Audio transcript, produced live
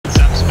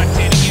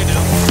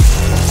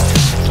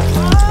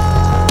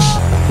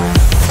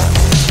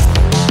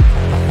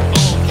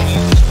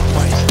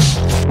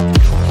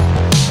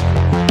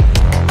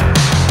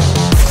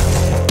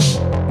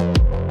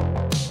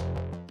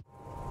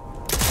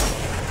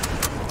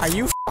Are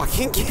you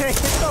fucking kidding? Hit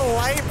the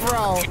light,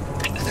 bro.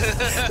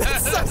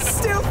 That's so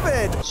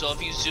stupid. So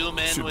if you zoom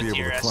in with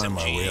your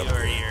SMG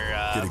or your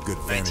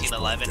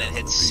 1911 and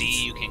hit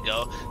C, you can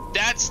go.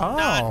 That's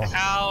not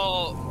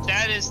how.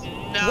 That is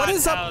not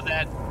how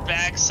that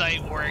back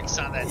sight works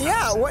on that.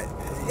 Yeah, what?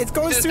 It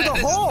goes through the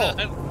hole.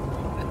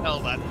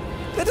 Hold on.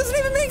 That doesn't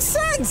even make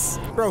sense,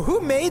 bro. Who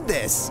made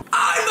this?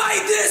 I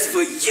made this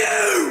for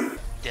you.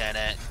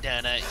 Dana,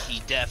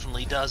 he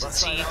definitely doesn't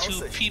see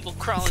two people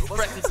crawling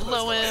directly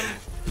below him.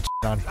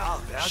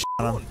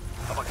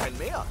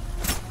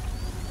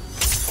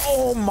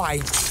 Oh my.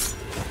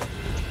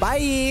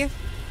 Bye.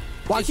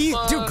 Wow,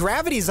 dude,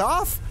 gravity's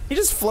off. He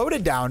just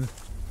floated down.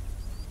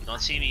 You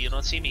don't see me, you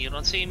don't see me, you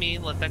don't see me.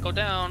 Let that go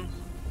down.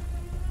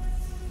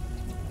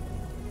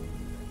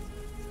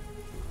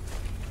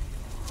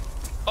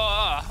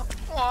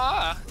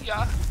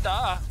 Ja,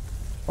 da.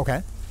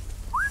 Okay.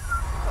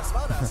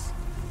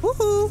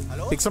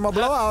 Woohoo! Big summer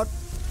blowout.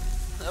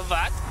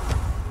 What?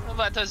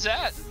 What is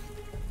that?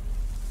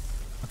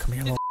 Oh, come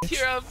here, little bitch.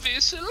 Hear a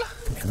whistle?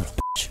 Come here, little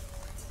bitch.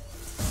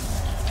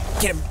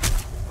 Get him.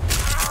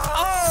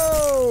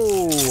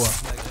 Oh!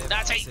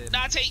 Nazi!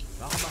 Nazi!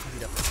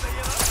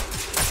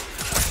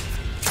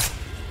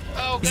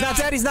 Oh, he's not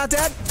dead, he's not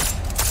dead.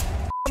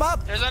 Come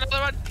up. There's another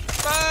one.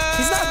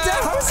 He's not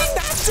dead. How is he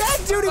not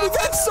dead, dude? We've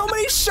had so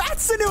many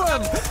shots into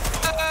him.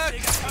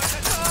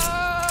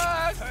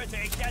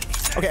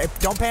 Okay,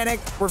 don't panic.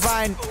 We're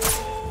fine.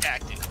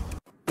 Acting.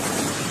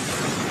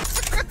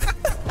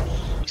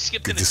 We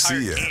skipped Good an entire to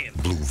see game.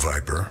 you, Blue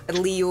Viper.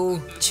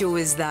 Leo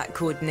chose that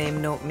code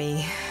name, not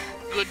me.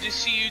 Good to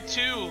see you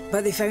too.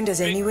 But they found us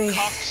anyway.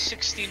 Cock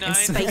 69. In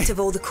spite of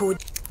all the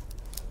code.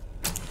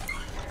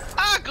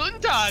 Ah,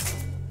 guten Tag.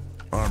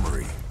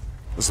 Armory.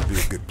 This would be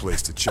a good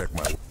place to check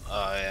my.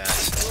 Oh yeah.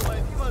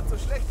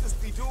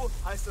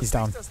 He's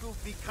down.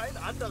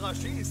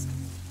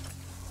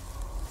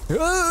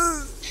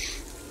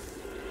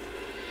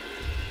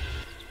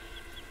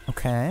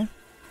 Okay.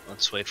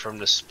 Let's wait for him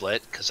to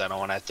split, because I don't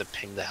want to have to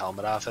ping the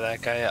helmet off of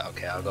that guy.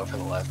 Okay, I'll go for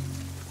the left.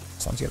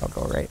 Sounds good, I'll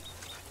go right.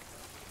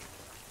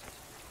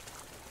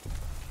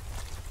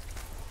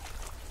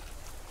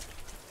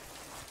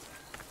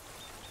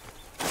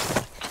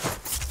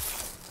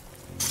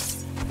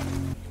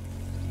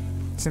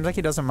 Seems like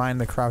he doesn't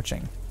mind the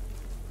crouching.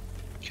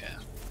 Okay.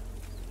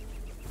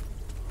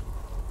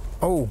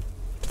 Oh,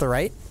 to the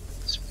right?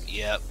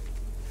 Yep.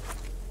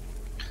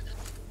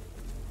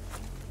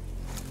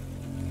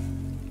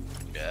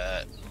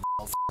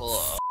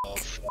 Oh,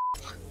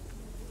 fuck.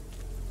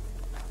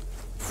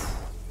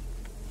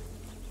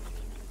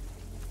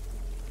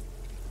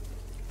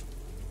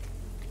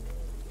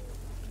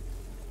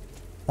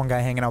 One guy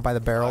hanging out by the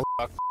barrel.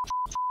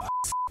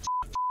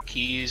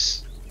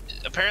 He's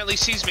apparently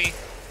sees me.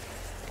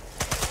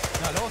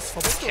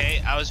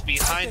 Okay, I was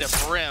behind a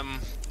brim.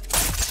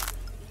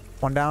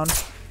 One down.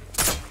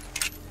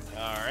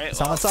 Alright,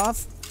 Helmet's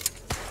off.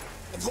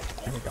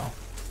 There we go.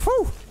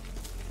 Whew!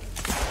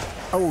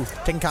 Oh,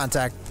 taking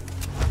contact.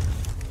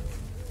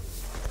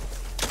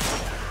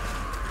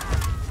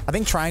 I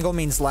think triangle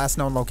means last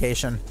known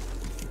location.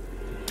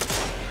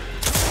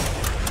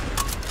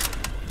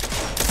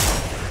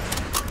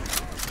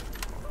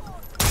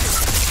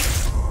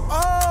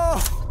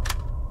 Oh!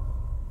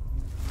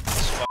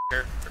 This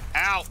fucker.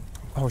 Ow!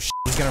 Oh, shit.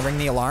 He's gonna ring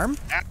the alarm?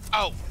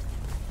 Ow!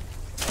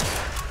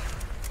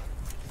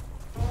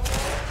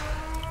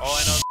 Oh,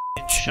 I know.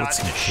 Shots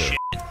to shit.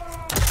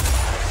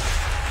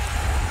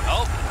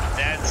 Oh,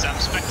 that's. I'm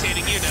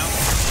spectating you now.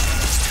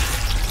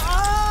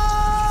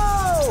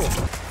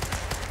 Oh!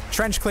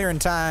 Trench clearing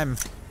time.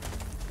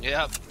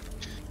 Yep.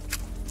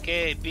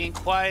 Okay, being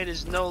quiet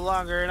is no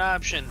longer an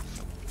option.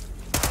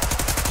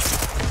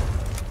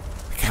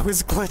 I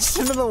was glitched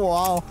into the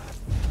wall.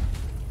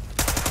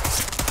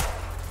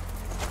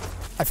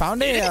 I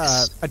found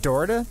a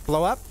door to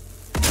blow up.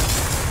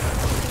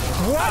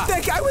 What?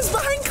 That guy was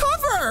behind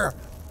cover!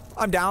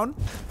 I'm down.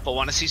 But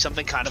want to see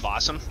something kind of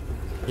awesome?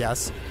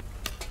 Yes.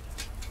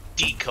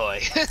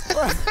 Decoy.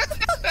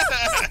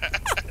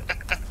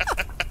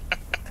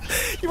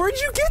 Where'd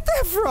you get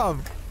that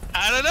from?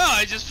 I don't know,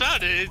 I just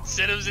found it. It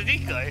said it was a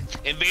decoy.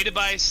 Invaded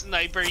by a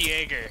sniper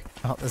Jaeger.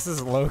 Oh, this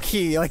is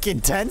low-key, like,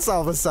 intense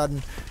all of a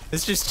sudden.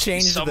 This just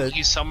changed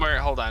He's somewhere,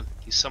 hold on.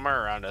 He's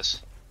somewhere around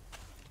us.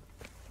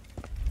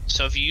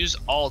 So if you use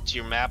Alt,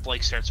 your map,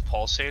 like, starts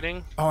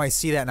pulsating. Oh, I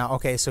see that now.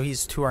 Okay, so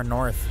he's to our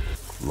north.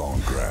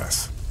 Long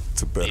grass.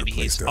 It's a better Maybe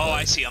place to hide. Oh,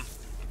 I see him.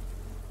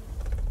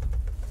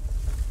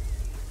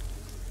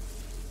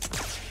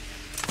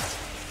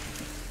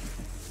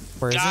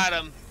 Where is Got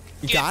him.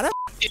 You got him?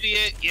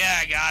 Idiot. Yeah,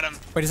 I got him.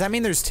 Wait, does that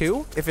mean there's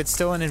two? If it's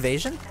still an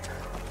invasion?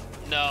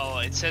 No,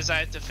 it says I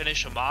have to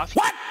finish him off.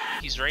 What?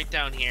 He's right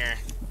down here.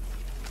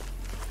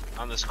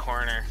 On this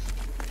corner.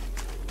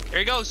 Here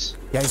he goes.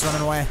 Yeah, he's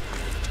running away.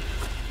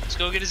 Let's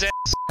go get his ass.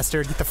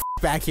 Bastard, get the f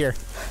back here.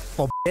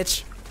 Little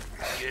bitch.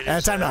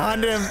 It's time to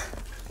hunt him.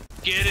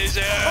 Get his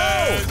ass.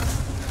 Oh!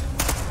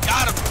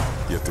 Got him.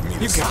 You have to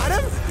meet You got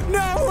him?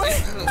 No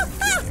way.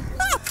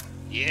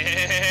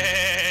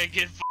 Yeah,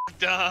 get f***ed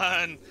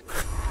done.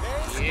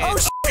 Oh,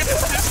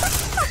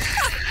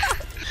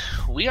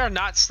 we are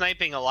not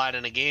sniping a lot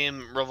in a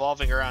game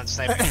revolving around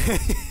sniping.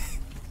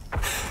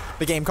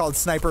 The game called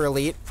Sniper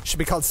Elite should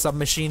be called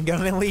Submachine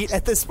Gun Elite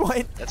at this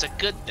point. That's a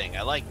good thing.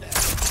 I like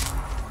that.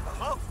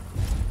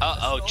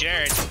 Uh-oh,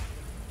 Jared.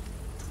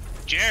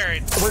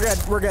 Jared. We're good.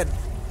 We're good.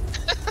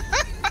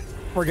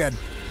 We're good.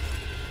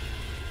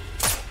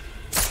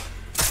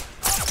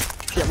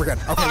 Yeah, we're good.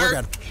 Okay, we're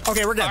good.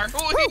 Okay, we're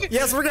good.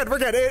 Yes, we're good. We're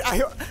good. It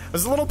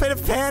was a little bit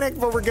of panic,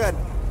 but we're good.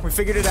 We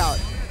figured it out.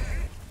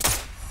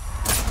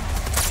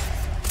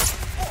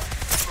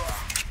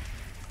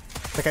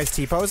 That guy's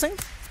T-posing?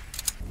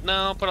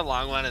 No, put a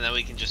long one, and then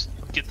we can just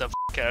get the f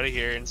out of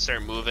here and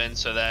start moving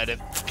so that if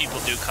people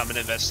do come and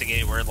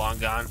investigate, we're long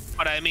gone.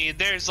 But I mean,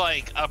 there's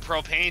like a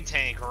propane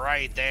tank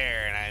right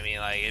there, and I mean,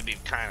 like, it'd be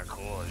kind of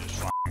cool to just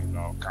fucking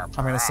go.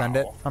 I'm gonna send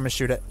it. I'm gonna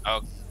shoot it. Oh,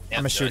 yep, I'm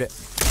gonna shoot it.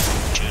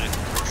 Shoot it.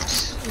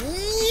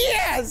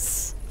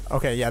 Yes!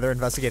 Okay, yeah, they're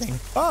investigating.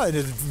 Oh,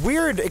 a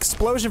weird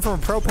explosion from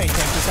a propane tank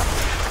just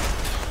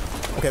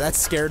happened. Okay, that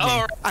scared me.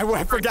 Oh,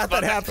 I forgot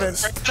that happened.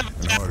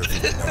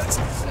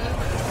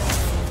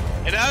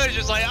 And now they're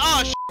just like,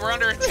 oh, shit, we're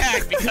under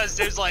attack because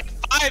there's like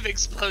 5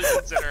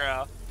 explosions in a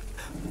row.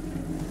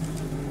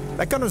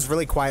 That gun was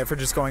really quiet for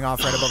just going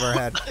off right above our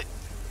head.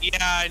 Yeah,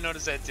 I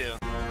noticed that too.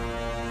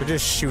 We're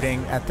just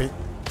shooting at the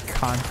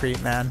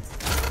concrete, man.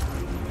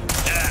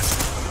 Yeah,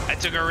 I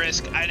took a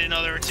risk. I didn't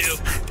know there were 2.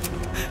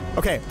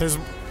 Okay, there's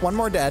one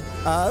more dead.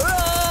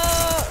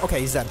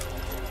 Okay, he's dead.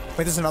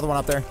 Wait, there's another one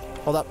up there.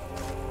 Hold up.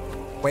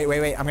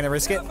 Wait. I'm gonna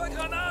risk it.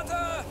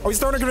 Oh, he's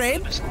throwing a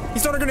grenade.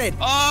 He's throwing a grenade.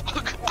 Oh,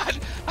 God.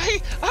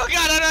 Oh, God,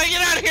 how do I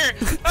get out of here?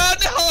 Oh,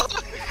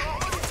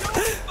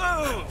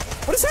 no.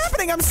 What is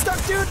happening? I'm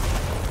stuck, dude.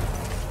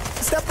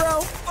 Step,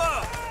 bro.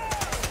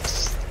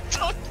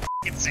 Don't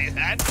f***ing say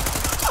that.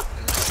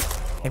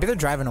 Maybe they're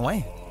driving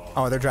away.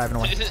 Oh, they're driving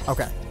away.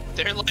 Okay.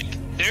 They're like,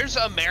 there's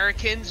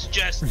Americans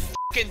just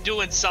f***ing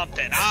doing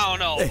something. I don't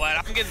know, but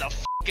I'm getting the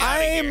f*** out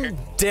of here. I'm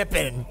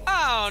dipping.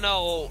 I don't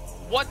know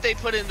what they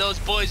put in those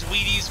boys'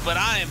 Wheaties, but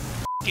I'm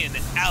f***ing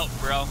out,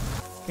 bro.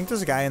 I think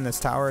there's a guy in this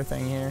tower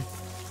thing here.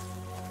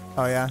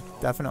 Oh yeah,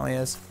 definitely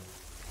is.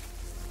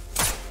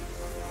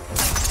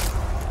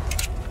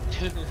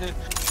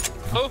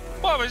 Oh,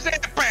 what was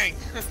that? Bang!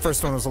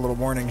 First one was a little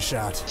warning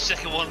shot.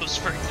 Second one was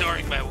for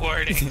ignoring my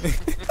warning.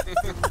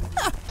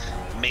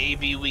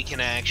 Maybe we can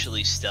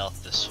actually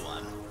stealth this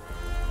one.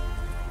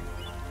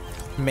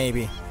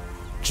 Maybe.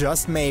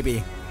 Just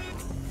maybe.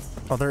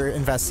 Well, they're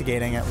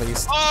investigating at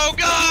least. Oh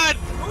God!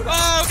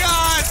 Oh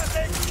God!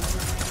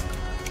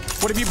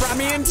 What have you brought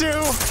me into?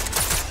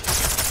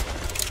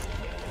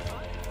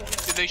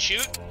 Did they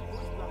shoot?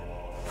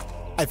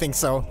 I think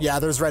so. Yeah,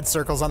 there's red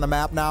circles on the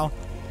map now.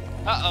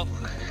 Uh-oh.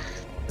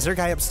 Is there a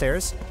guy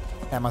upstairs?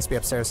 That must be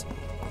upstairs.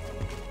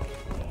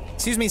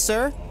 Excuse me,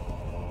 sir.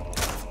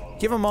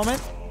 Give a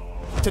moment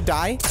to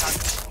die.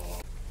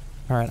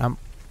 All right,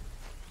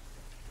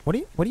 What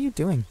are you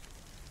doing?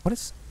 What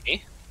is?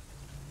 Me?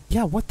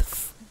 Yeah, what the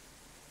f?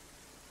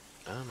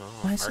 I don't know.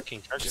 Why I'm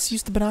marking targets. just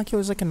use the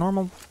binoculars like a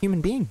normal human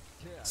being.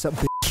 Sup,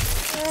 bitch?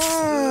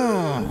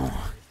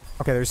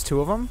 Okay, there's 2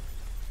 of them.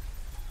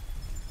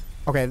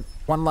 Okay,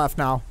 1 left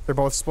now. They're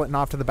both splitting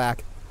off to the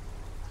back.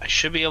 I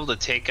should be able to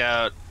take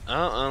out...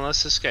 Oh,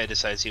 unless this guy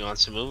decides he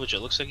wants to move, which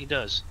it looks like he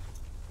does.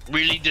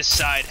 Really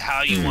decide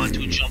how you want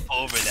to jump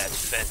over that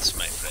fence,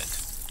 my friend.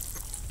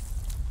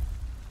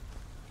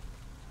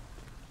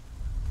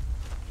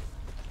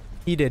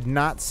 He did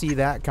not see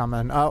that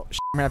coming. Oh, I'm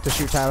gonna have to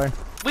shoot Tyler.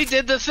 We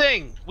did the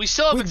thing! We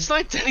still haven't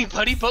sniped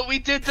anybody, but we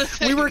did the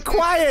thing! We were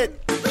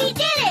quiet! We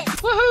did it!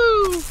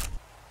 Woohoo!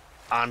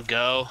 On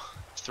go.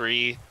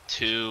 3,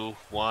 2,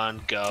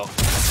 1, go.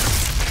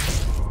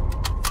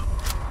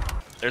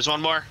 There's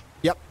one more.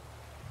 Yep.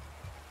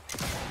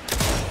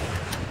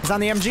 He's on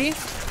the MG.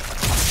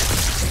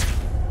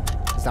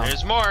 He's down.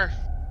 There's more.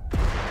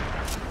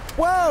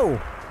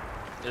 Whoa!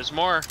 There's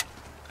more.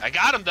 I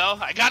got him though.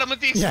 I got him with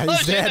the explosion. Yeah,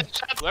 he's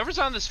dead. Whoever's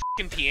on this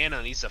fucking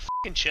piano needs to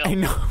fucking chill. I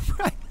know,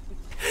 right?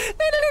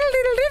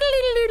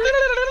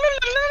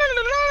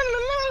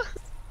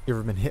 You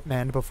ever been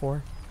hitmanned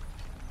before?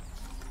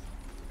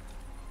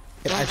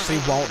 It actually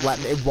won't let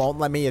me. It won't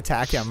let me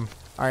attack him.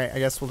 All right, I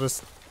guess we'll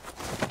just.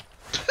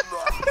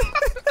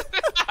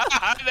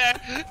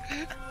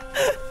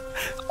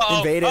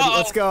 Invaded.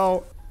 Let's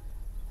go.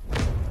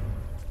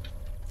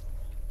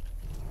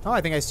 Oh,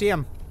 I think I see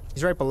him.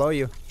 He's right below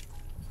you.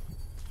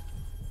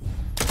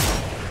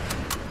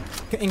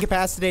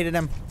 Incapacitated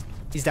him.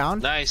 He's down.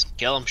 Nice.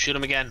 Kill him. Shoot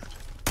him again.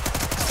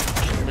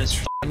 Shoot him in his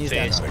fucking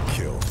face.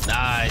 Kill.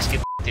 Nice.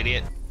 Get the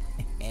idiot.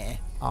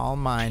 All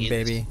mine,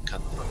 baby.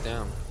 Cut the fuck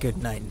down. Good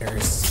night,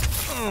 nurse.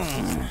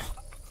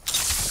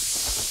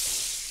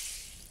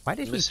 Why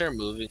did he start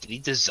moving? Did he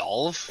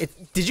dissolve?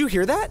 Did you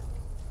hear that?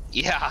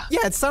 Yeah.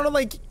 Yeah, it sounded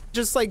like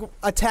just like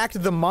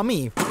attacked the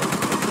mummy.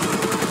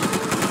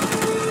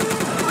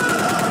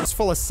 It's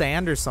full of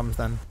sand or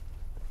something.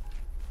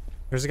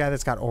 There's a guy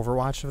that's got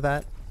Overwatch of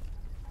that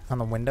on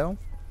the window.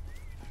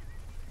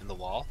 In the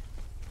wall?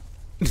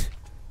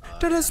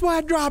 To the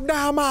sweat drop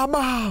down my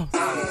mouth.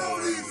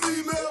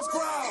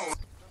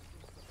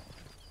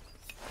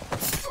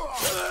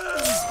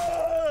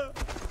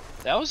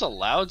 That was a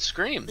loud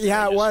scream.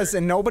 Yeah, it was,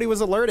 and nobody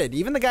was alerted.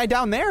 Even the guy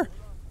down there.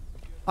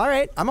 All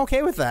right, I'm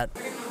okay with that.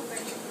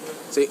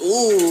 Say,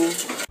 ooh.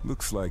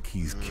 Looks like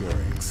he's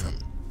carrying some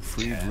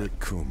Friedrich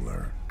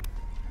Kummler.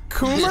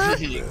 Coomer?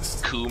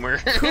 Coomer.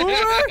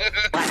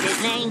 Coomer? What's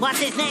his name? What's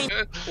his name?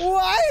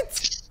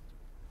 What?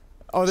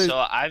 Oh,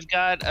 so I've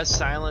got a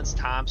silenced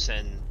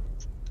Thompson.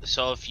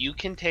 So if you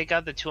can take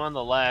out the two on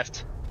the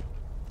left,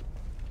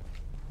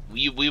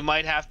 we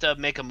might have to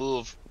make a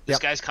move. This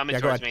guy's coming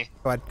towards me.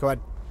 Go ahead, go ahead.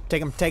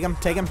 Take him, take him,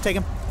 take him, take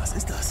him. Was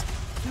ist das?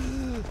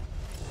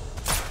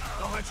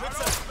 Noch ein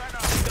Schütze.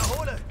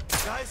 Wiederhole.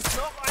 Da ist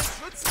noch ein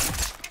Schütze.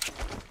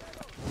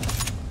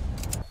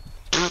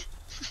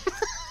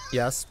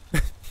 Yes.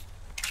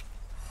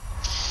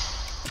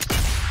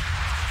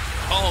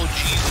 Oh,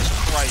 Jesus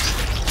Christ.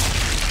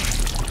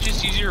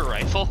 Just use your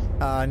rifle?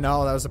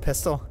 No, that was a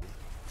pistol.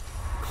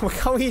 Look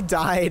how he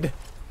died.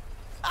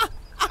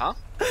 Huh?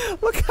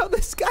 Look how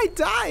this guy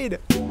died.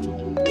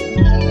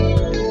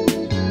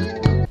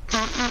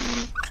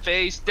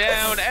 Face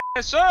down,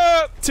 ass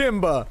up!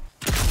 Timber.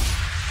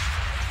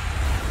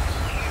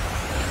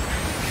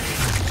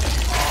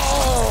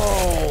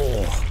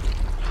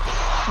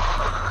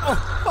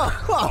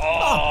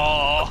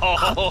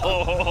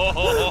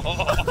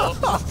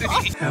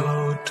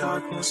 Hello,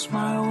 darkness,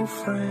 my old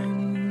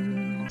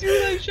friend.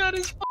 Dude, I shot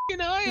his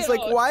fucking eye He's out.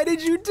 like, why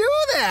did you do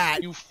that?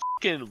 You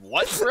fucking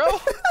what,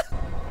 bro?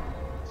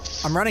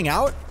 I'm running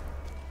out.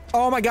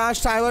 Oh my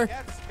gosh, Tyler.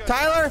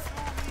 Tyler.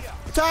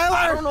 Tyler.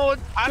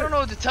 I don't know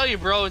what to tell you,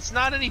 bro. It's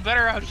not any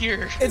better out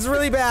here. It's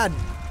really bad.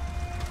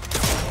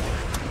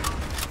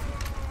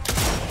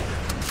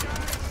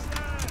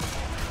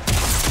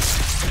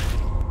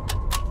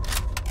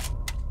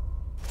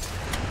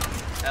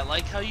 I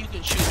like how you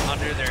can shoot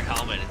under their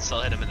helmet and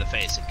still hit him in the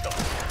face and kill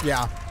him.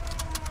 Yeah.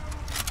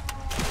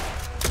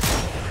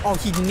 Oh,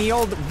 he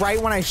kneeled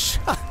right when I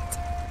shot.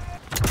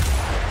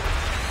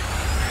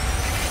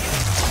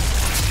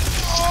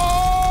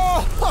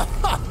 Oh!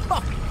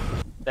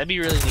 That'd be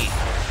really neat.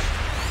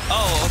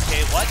 Oh,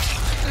 okay, what?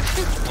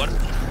 What?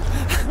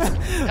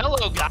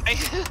 Hello, guy.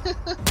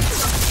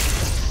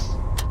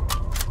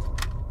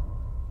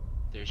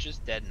 There's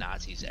just dead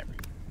Nazis everywhere.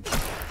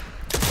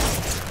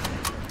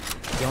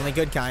 The only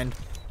good kind.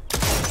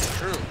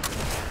 True.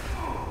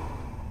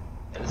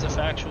 That is a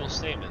factual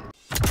statement.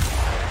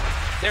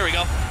 There we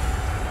go.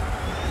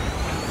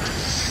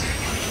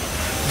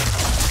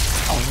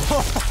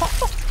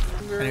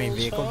 Enemy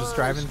vehicle just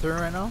driving through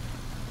right now?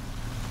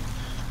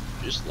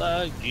 Just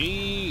like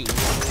me.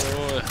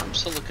 I'm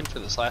still looking for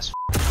this last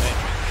thing.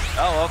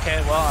 Oh,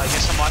 okay. Well, I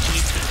guess I'm watching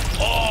you.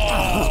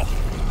 Oh!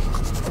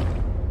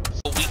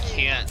 We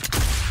can't.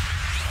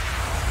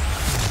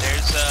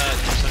 There's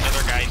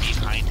another guy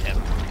behind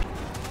him.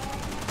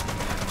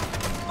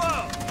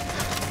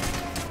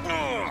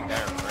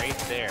 They're right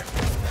there.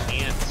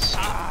 Can't see.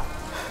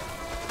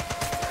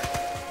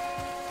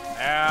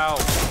 Ow.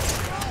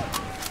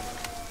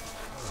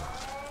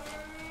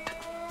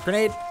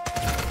 Grenade.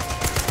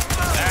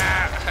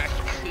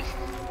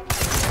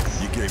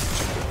 You gave it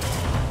to me.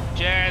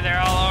 Jared, they're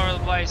all over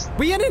the place.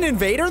 We had an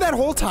invader that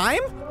whole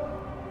time?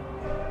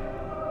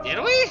 Did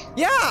we?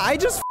 Yeah, I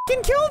just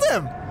f***ing killed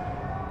him.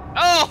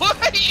 Oh,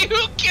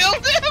 you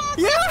killed him?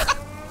 Yeah.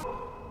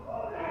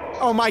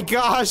 Oh my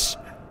gosh.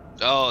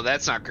 Oh,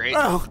 that's not great.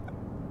 Oh.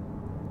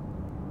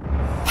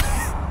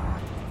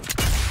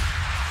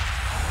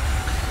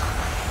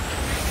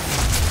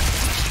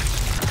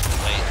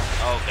 Wait.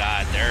 Oh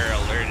god, they're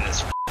alerted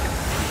as f.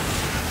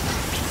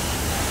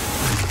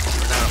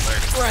 We're not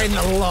alerted. Right in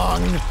the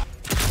lung.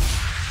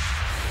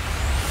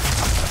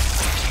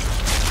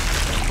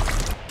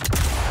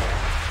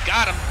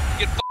 Got him.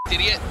 Get f***ed,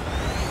 idiot.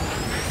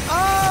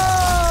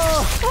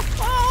 Oh!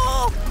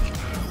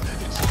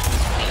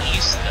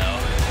 Beast, though.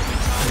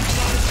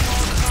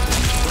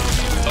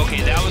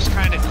 Okay, that was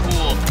kind of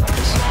cool.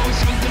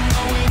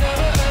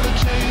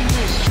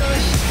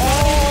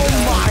 Oh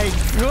my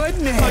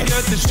goodness! I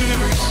got the